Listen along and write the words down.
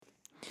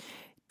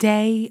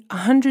Day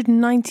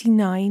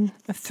 199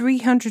 of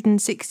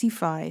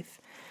 365,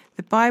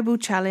 the Bible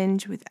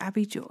Challenge with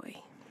Abi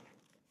Joy.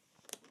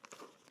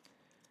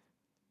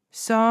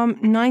 Psalm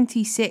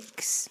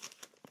 96,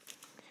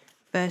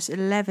 verse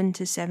 11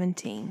 to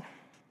 17.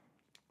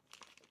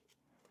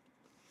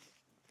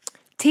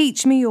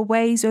 Teach me your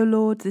ways, O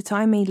Lord, that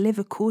I may live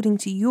according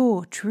to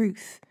your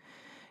truth.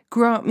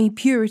 Grant me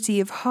purity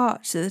of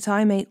heart so that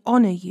I may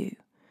honour you.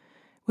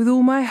 With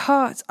all my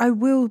heart I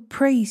will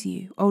praise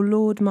you, O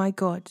Lord my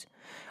God.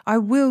 I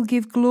will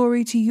give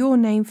glory to your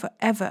name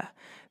forever,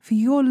 for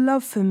your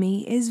love for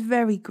me is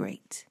very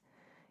great.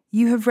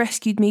 You have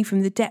rescued me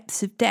from the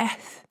depths of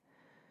death.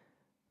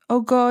 O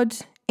God,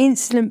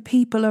 insolent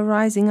people are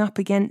rising up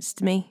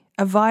against me.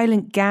 A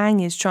violent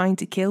gang is trying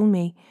to kill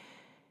me.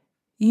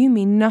 You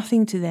mean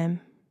nothing to them.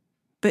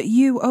 But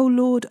you, O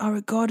Lord, are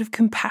a God of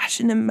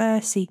compassion and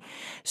mercy,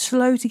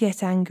 slow to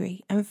get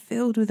angry and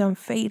filled with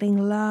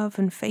unfailing love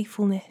and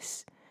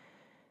faithfulness.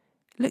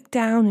 Look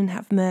down and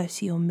have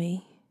mercy on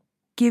me.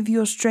 Give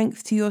your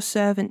strength to your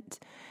servant.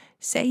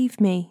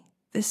 Save me,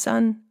 the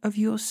son of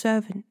your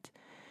servant.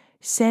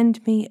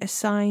 Send me a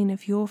sign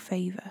of your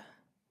favour.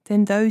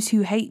 Then those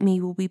who hate me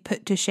will be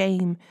put to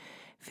shame.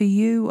 For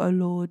you, O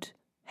Lord,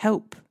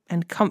 help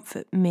and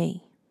comfort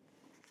me.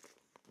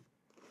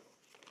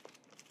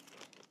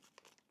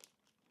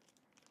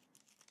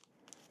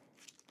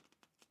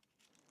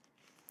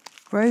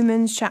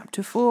 Romans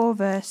chapter 4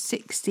 verse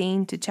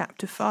 16 to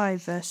chapter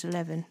 5 verse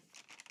 11.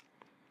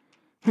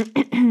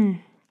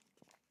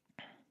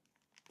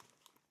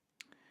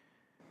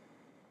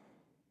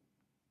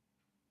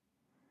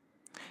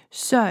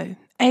 So,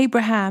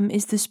 Abraham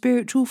is the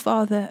spiritual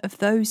father of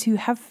those who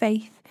have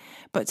faith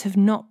but have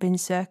not been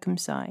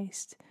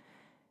circumcised.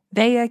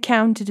 They are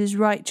counted as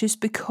righteous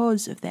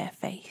because of their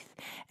faith.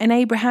 And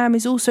Abraham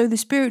is also the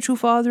spiritual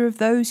father of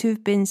those who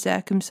have been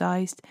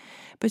circumcised,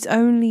 but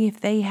only if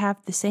they have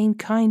the same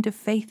kind of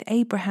faith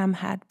Abraham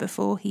had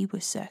before he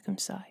was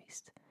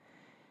circumcised.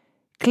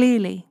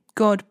 Clearly,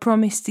 God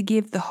promised to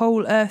give the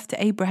whole earth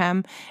to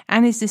Abraham,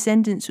 and his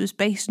descendants was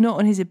based not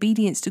on his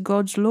obedience to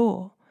God's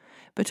law,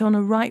 but on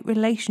a right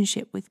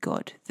relationship with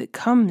God that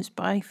comes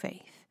by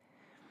faith.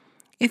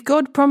 If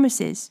God's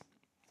promise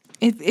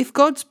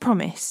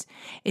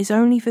is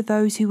only for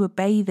those who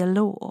obey the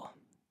law,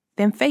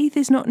 then faith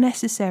is not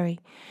necessary,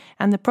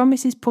 and the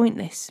promise is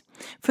pointless,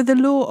 for the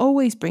law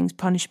always brings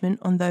punishment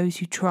on those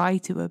who try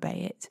to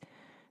obey it.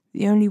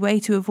 The only way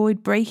to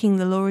avoid breaking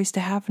the law is to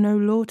have no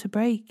law to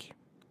break.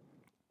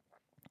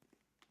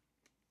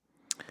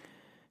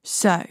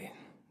 So,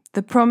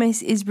 the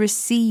promise is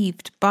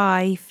received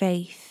by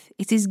faith.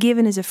 It is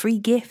given as a free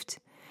gift,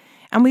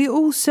 and we are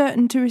all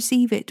certain to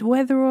receive it,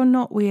 whether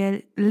we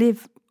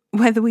live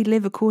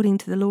according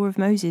to the law of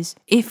Moses,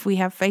 if we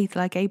have faith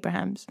like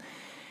Abraham's.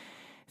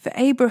 For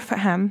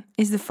Abraham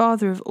is the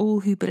father of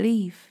all who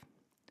believe.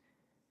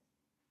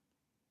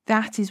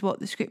 That is what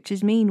the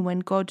scriptures mean when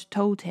God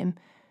told him,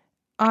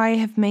 I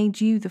have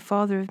made you the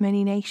father of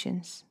many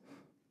nations.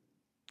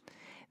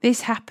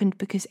 This happened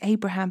because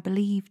Abraham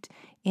believed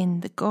in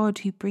the God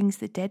who brings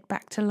the dead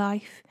back to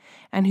life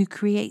and who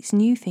creates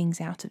new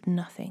things out of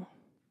nothing.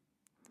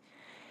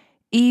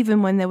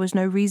 Even when there was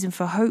no reason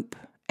for hope,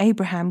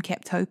 Abraham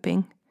kept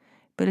hoping,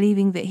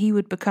 believing that he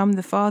would become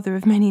the father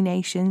of many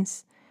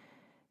nations.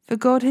 For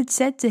God had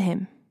said to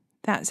him,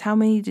 that's how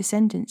many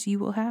descendants you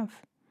will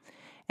have.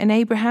 And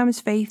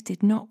Abraham's faith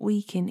did not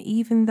weaken,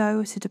 even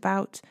though at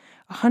about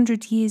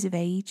 100 years of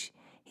age,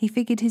 he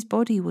figured his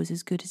body was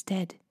as good as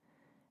dead.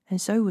 And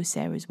so was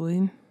Sarah's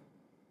womb.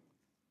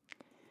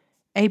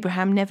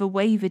 Abraham never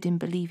wavered in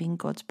believing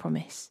God's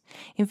promise.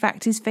 In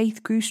fact, his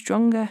faith grew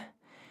stronger.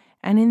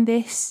 And in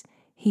this,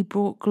 he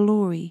brought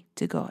glory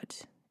to God.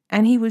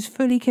 And he was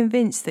fully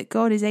convinced that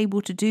God is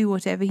able to do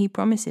whatever he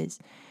promises.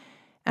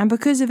 And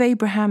because of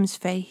Abraham's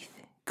faith,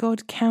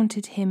 God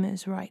counted him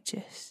as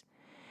righteous.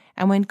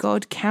 And when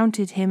God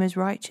counted him as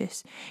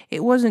righteous,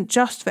 it wasn't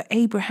just for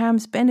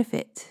Abraham's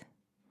benefit.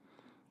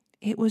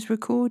 It was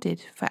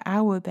recorded for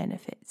our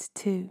benefit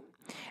too,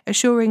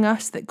 assuring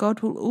us that God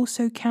will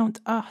also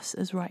count us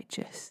as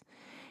righteous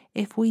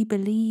if we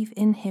believe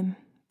in him,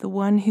 the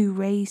one who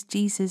raised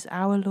Jesus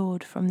our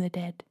Lord from the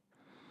dead.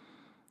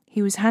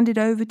 He was handed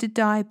over to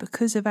die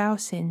because of our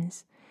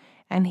sins,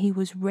 and he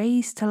was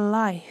raised to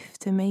life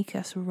to make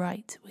us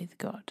right with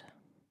God.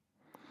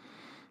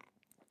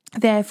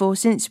 Therefore,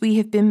 since we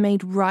have been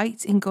made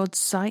right in God's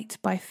sight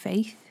by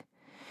faith,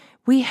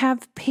 we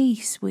have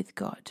peace with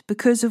God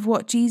because of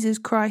what Jesus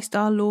Christ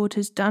our Lord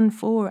has done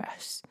for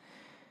us.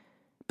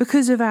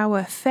 Because of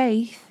our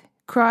faith,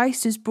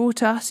 Christ has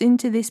brought us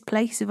into this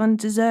place of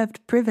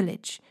undeserved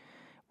privilege,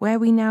 where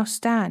we now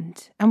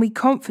stand, and we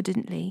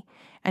confidently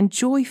and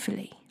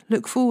joyfully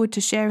look forward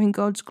to sharing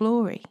God's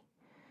glory.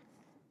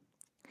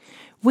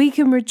 We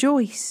can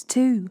rejoice,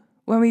 too,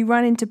 when we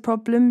run into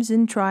problems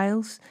and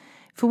trials,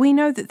 for we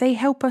know that they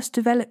help us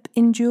develop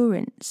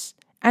endurance,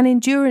 and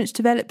endurance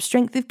develops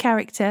strength of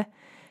character,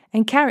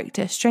 and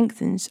character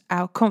strengthens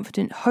our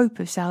confident hope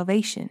of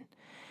salvation.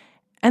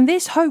 And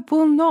this hope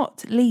will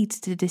not lead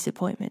to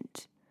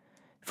disappointment,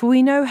 For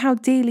we know how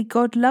dearly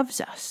God loves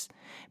us,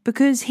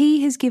 because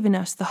he has given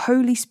us the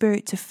Holy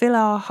Spirit to fill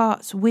our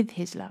hearts with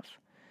his love.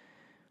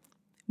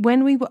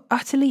 When we were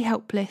utterly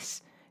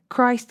helpless,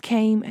 Christ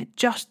came at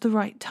just the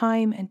right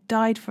time and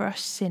died for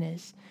us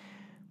sinners.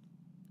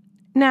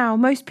 Now,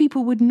 most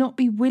people would not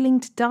be willing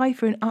to die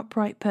for an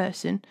upright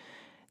person,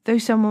 though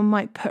someone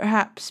might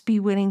perhaps be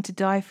willing to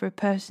die for a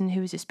person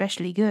who is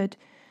especially good.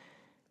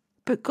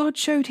 But God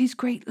showed his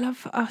great love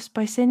for us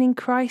by sending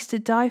Christ to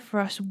die for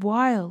us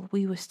while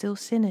we were still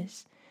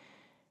sinners.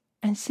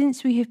 And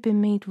since we have been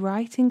made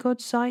right in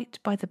God's sight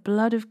by the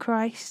blood of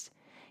Christ,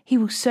 he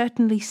will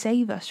certainly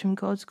save us from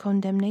God's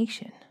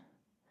condemnation.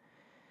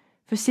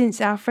 For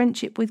since our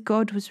friendship with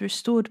God was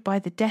restored by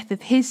the death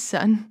of his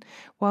Son,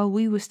 while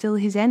we were still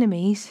his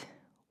enemies,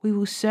 we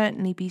will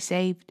certainly be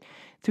saved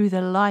through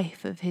the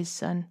life of his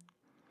Son.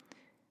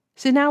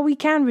 So now we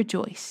can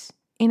rejoice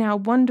in our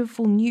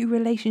wonderful new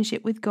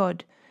relationship with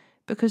God,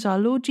 because our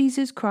Lord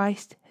Jesus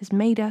Christ has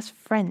made us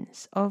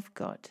friends of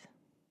God.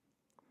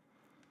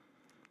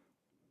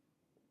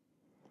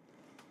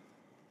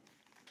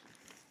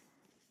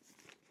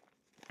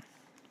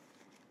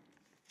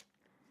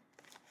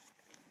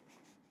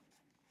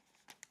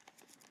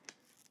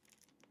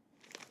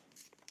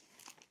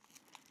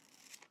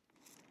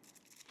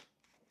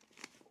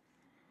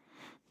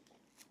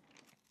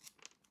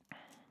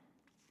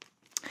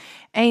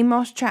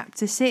 Amos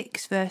chapter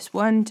 6 verse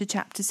 1 to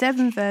chapter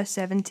 7 verse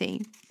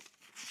 17.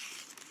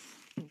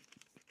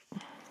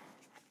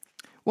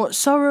 What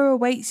sorrow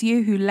awaits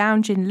you who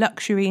lounge in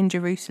luxury in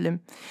Jerusalem,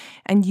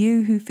 and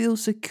you who feel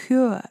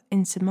secure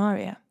in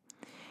Samaria.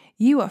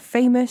 You are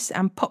famous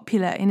and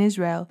popular in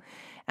Israel,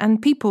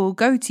 and people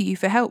go to you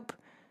for help.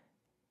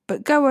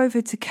 But go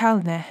over to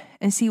Calneh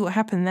and see what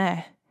happened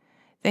there.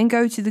 Then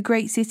go to the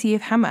great city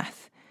of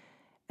Hamath,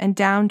 and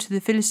down to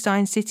the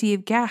Philistine city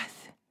of Gath.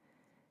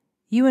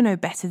 You are no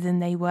better than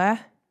they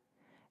were.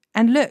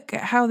 And look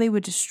at how they were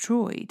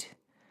destroyed.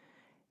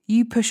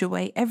 You push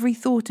away every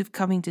thought of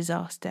coming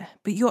disaster,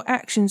 but your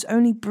actions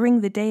only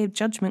bring the day of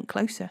judgment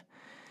closer.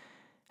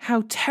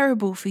 How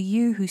terrible for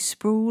you who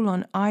sprawl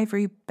on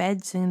ivory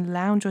beds and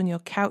lounge on your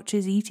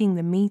couches, eating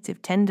the meat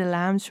of tender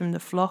lambs from the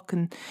flock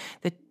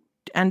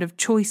and of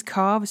choice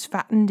calves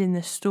fattened in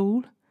the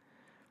stall.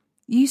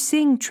 You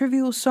sing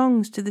trivial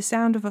songs to the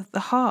sound of the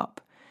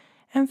harp,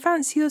 and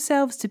fancy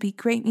yourselves to be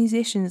great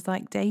musicians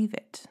like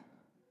David.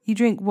 You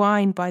drink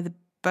wine by the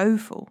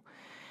bowlful,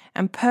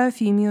 and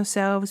perfume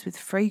yourselves with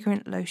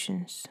fragrant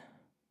lotions.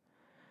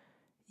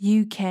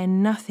 You care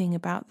nothing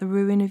about the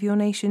ruin of your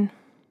nation.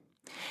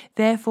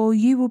 Therefore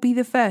you will be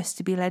the first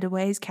to be led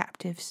away as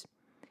captives.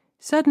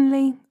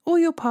 Suddenly all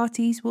your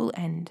parties will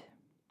end.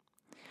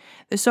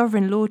 The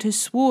sovereign Lord has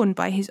sworn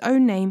by his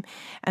own name,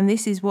 and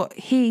this is what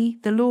he,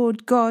 the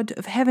Lord God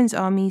of heaven's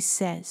armies,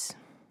 says.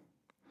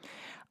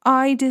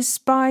 I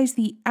despise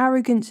the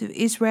arrogance of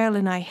Israel,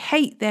 and I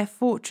hate their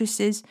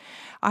fortresses.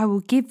 I will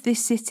give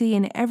this city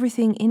and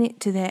everything in it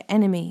to their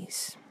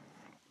enemies.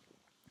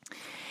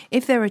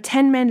 If there are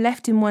 10 men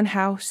left in one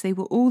house, they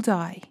will all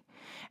die.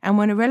 And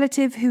when a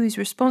relative who is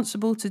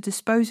responsible to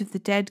dispose of the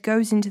dead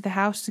goes into the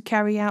house to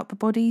carry out the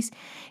bodies,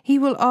 he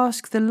will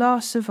ask the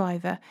last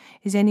survivor,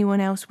 "Is anyone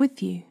else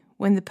with you?"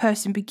 When the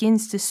person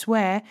begins to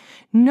swear,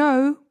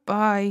 "No,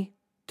 by ...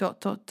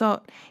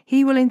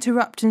 he will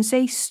interrupt and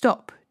say,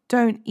 "Stop.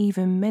 Don't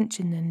even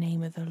mention the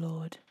name of the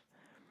Lord."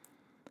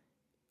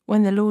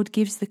 When the Lord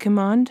gives the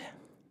command,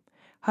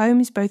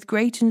 homes both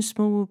great and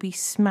small will be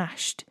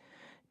smashed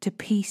to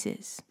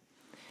pieces.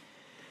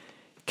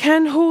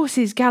 Can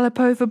horses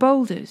gallop over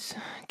boulders?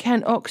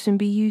 Can oxen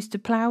be used to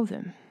plough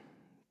them?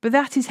 But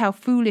that is how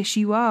foolish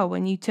you are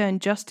when you turn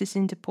justice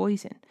into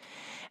poison,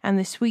 and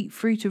the sweet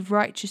fruit of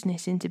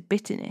righteousness into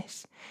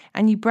bitterness,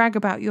 and you brag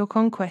about your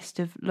conquest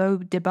of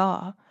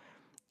Lo-debar.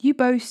 You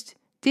boast,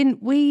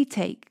 "Didn't we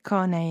take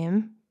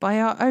Carnaim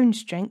by our own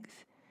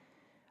strength?"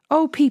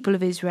 O people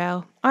of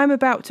Israel, I am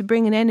about to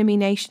bring an enemy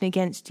nation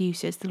against you,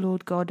 says the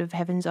Lord God of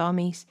heaven's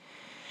armies.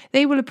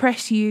 They will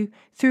oppress you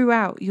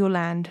throughout your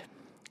land,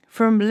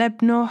 from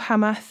Lebno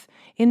Hamath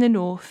in the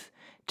north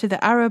to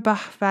the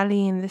Arabah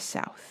valley in the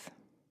south.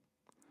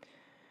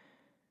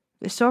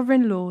 The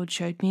sovereign Lord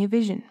showed me a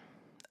vision.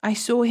 I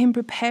saw him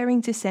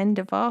preparing to send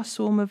a vast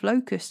swarm of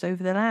locusts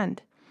over the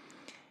land.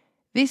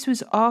 This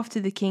was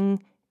after the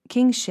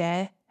king's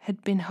share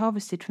had been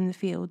harvested from the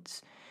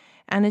fields,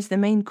 and as the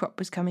main crop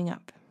was coming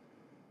up.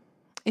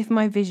 In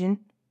my vision,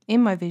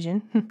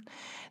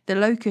 the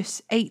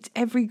locusts ate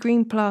every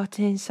green plant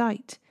in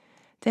sight.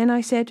 Then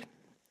I said,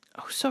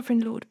 "O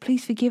sovereign Lord,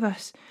 please forgive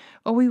us,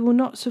 or we will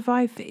not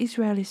survive, for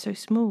Israel is so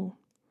small."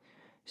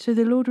 So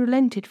the Lord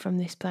relented from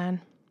this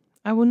plan.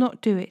 "I will not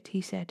do it,"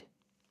 he said.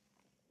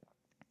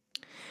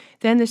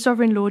 Then the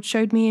sovereign Lord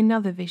showed me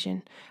another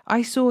vision.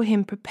 I saw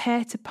him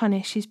prepare to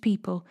punish his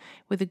people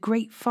with a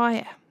great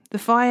fire. The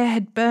fire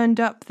had burned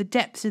up the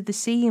depths of the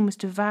sea and was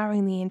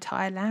devouring the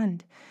entire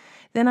land.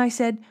 Then I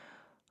said,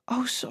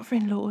 "O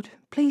sovereign Lord,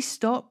 please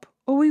stop,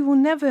 or we will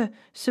never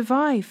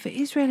survive, for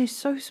Israel is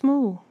so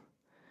small."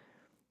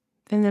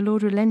 Then the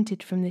Lord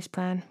relented from this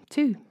plan,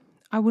 too.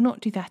 I will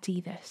not do that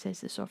either,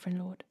 says the sovereign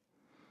Lord.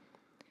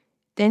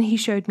 Then he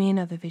showed me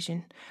another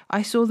vision.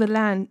 I saw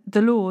the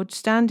Lord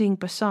standing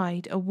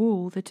beside a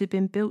wall that had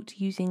been built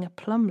using a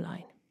plumb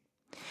line.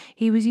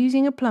 He was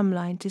using a plumb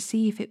line to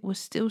see if it was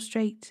still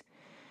straight.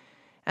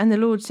 And the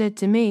Lord said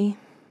to me,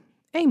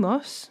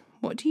 Amos,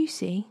 what do you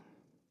see?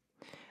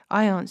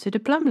 I answered, a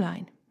plumb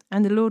line.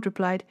 And the Lord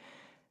replied,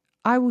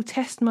 I will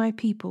test my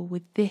people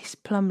with this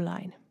plumb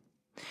line.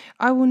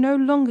 I will no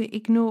longer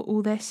ignore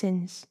all their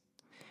sins.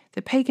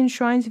 The pagan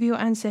shrines of your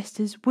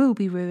ancestors will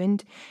be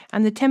ruined,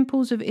 and the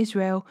temples of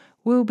Israel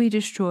will be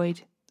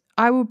destroyed.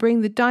 I will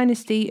bring the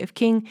dynasty of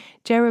King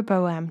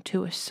Jeroboam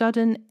to a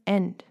sudden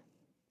end.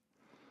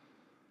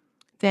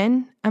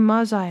 Then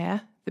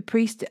Amaziah, the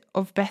priest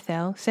of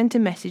Bethel, sent a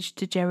message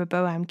to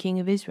Jeroboam,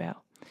 king of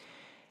Israel.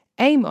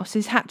 Amos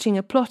is hatching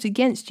a plot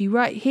against you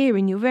right here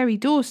in your very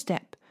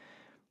doorstep.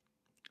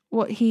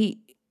 What he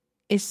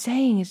is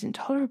saying is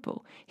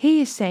intolerable.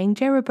 He is saying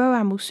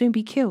Jeroboam will soon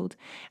be killed,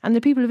 and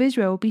the people of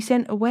Israel will be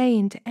sent away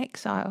into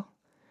exile.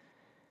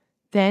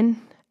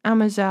 Then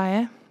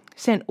Amaziah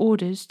sent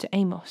orders to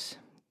Amos.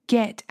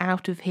 Get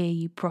out of here,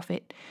 you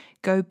prophet.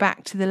 Go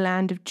back to the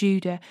land of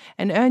Judah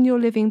and earn your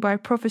living by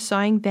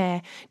prophesying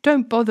there.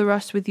 Don't bother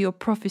us with your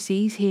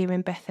prophecies here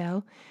in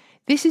Bethel.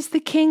 This is the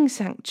king's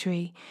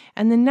sanctuary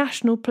and the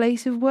national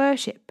place of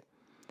worship.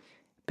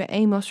 But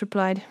Amos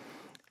replied,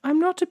 I'm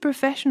not a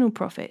professional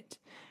prophet,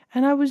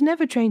 and I was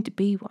never trained to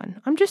be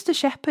one. I'm just a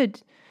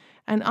shepherd,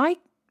 and I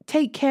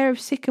take care of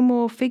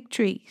sycamore fig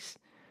trees.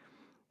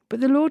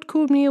 But the Lord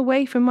called me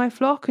away from my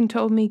flock and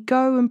told me,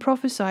 go and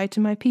prophesy to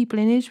my people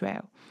in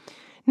Israel.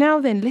 Now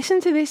then,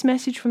 listen to this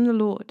message from the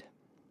Lord.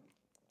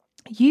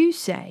 You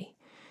say,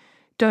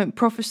 don't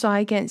prophesy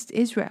against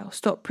Israel.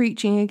 Stop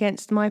preaching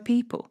against my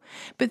people.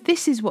 But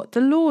this is what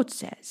the Lord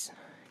says.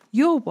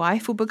 Your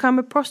wife will become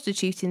a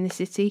prostitute in the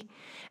city,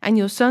 and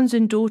your sons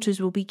and daughters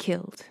will be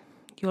killed.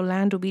 Your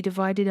land will be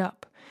divided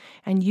up,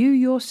 and you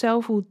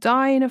yourself will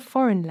die in a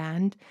foreign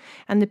land,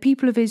 and the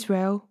people of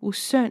Israel will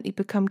certainly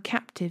become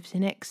captives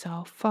in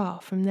exile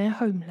far from their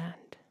homeland.